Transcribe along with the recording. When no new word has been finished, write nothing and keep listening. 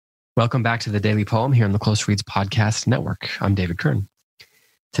Welcome back to the Daily Poem here on the Close Reads Podcast Network. I'm David Kern.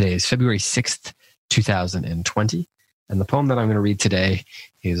 Today is February 6th, 2020, and the poem that I'm going to read today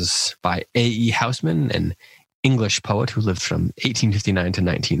is by A.E. Housman, an English poet who lived from 1859 to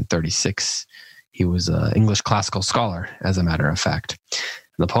 1936. He was an English classical scholar, as a matter of fact.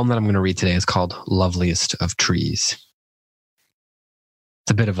 And the poem that I'm going to read today is called Loveliest of Trees.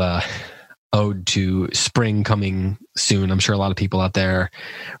 It's a bit of a ode to spring coming soon. I'm sure a lot of people out there are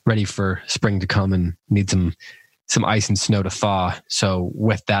ready for spring to come and need some ice and snow to thaw. So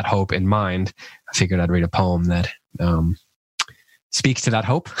with that hope in mind, I figured I'd read a poem that speaks to that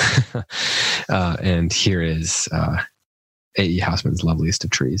hope. And here is A.E. Housman's Loveliest of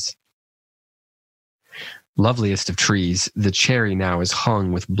Trees. Loveliest of trees, the cherry now is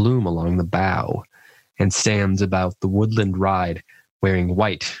hung with bloom along the bough, and stands about the woodland ride, wearing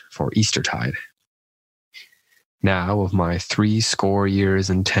white for Eastertide. Now of my 70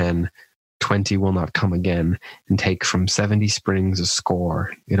 years and 10, 20 will not come again, and take from 70 springs a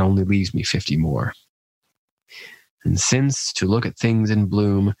score, it only leaves me 50 more. And since to look at things in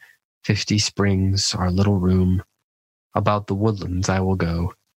bloom, 50 springs are little room, about the woodlands I will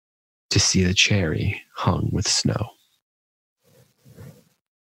go, to see the cherry hung with snow.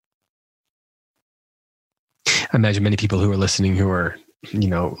 I imagine many people who are listening who are,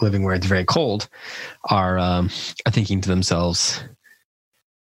 living where it's very cold are thinking to themselves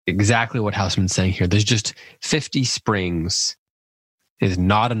exactly what Housman's saying here. There's just 50 springs is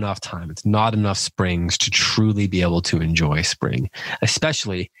not enough time. It's not enough springs to truly be able to enjoy spring,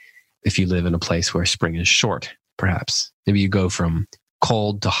 especially if you live in a place where spring is short, perhaps. Maybe you go from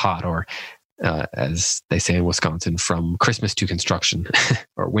cold to hot, or as they say in Wisconsin, from Christmas to construction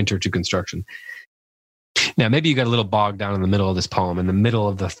or winter to construction. Now, maybe you got a little bogged down in the middle of this poem, in the middle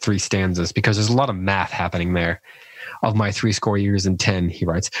of the three stanzas, because there's a lot of math happening there. Of my 70 years and 10, he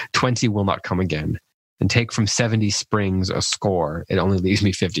writes, 20 will not come again, and take from 70 springs a score, it only leaves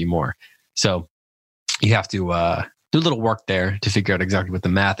me 50 more. So you have to do a little work there to figure out exactly what the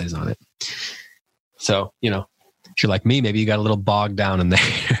math is on it. So, if you're like me, maybe you got a little bogged down in there.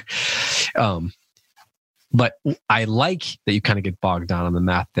 But I like that you kind of get bogged down on the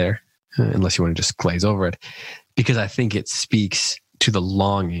math there, unless you want to just glaze over it, because I think it speaks to the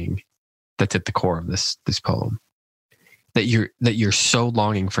longing that's at the core of this poem. That you're so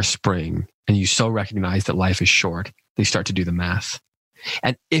longing for spring, and you so recognize that life is short, that you start to do the math.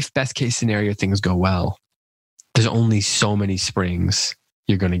 And if best case scenario things go well, there's only so many springs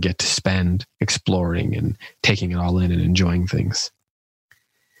you're going to get to spend exploring and taking it all in and enjoying things.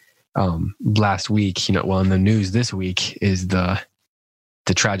 Last week, in the news this week is the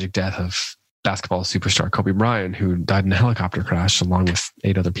tragic death of basketball superstar Kobe Bryant, who died in a helicopter crash along with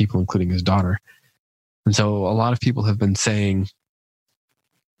 8 other people, including his daughter. And so a lot of people have been saying,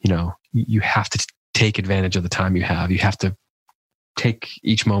 you have to take advantage of the time you have. You have to take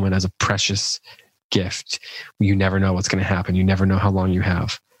each moment as a precious gift. You never know what's going to happen. You never know how long you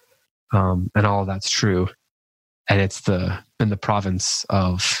have. And all of that's true. And it's been the province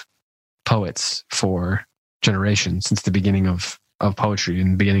of poets for generations, since the beginning of poetry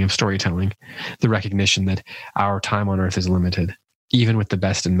and the beginning of storytelling, the recognition that our time on earth is limited. Even with the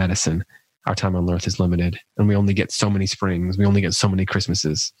best in medicine, our time on earth is limited, and we only get so many springs. We only get so many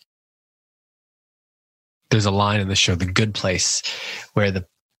Christmases. There's a line in the show, The Good Place, where the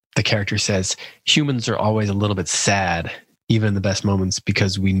character says, humans are always a little bit sad, even in the best moments,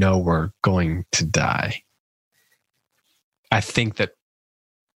 because we know we're going to die. I think that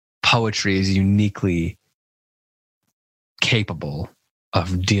poetry is uniquely capable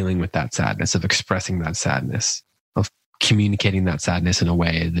of dealing with that sadness, of expressing that sadness, of communicating that sadness in a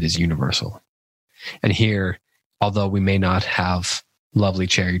way that is universal. And here, although we may not have lovely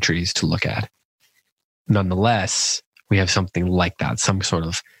cherry trees to look at, nonetheless, we have something like that, some sort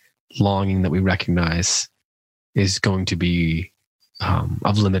of longing that we recognize is going to be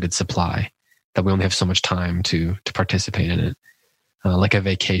of limited supply, that we only have so much time to participate in it. Like a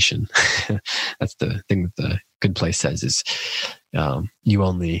vacation. That's the thing that The Good Place says is a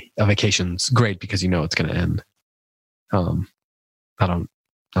vacation's great because it's going to end. I'm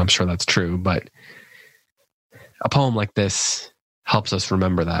sure that's true, but a poem like this helps us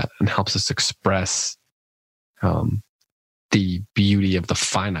remember that and helps us express the beauty of the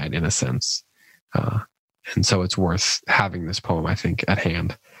finite in a sense. And so it's worth having this poem, I think, at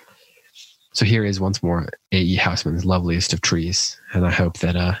hand. So here is once more A.E. Housman's Loveliest of Trees. And I hope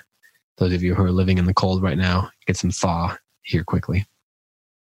that those of you who are living in the cold right now get some thaw here quickly.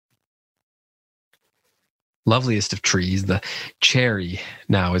 Loveliest of trees, the cherry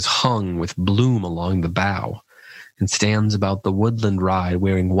now is hung with bloom along the bough, and stands about the woodland ride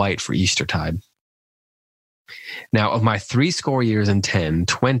wearing white for Eastertide. Now, of my 70 years and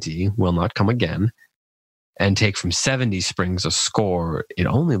 20 will not come again, and take from 70 springs a score, it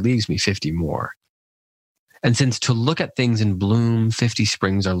only leaves me 50 more. And since to look at things in bloom, 50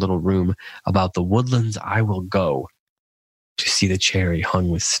 springs are little room, about the woodlands I will go to see the cherry hung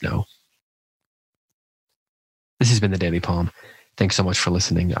with snow. This has been the Daily Poem. Thanks so much for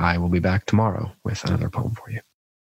listening. I will be back tomorrow with another poem for you.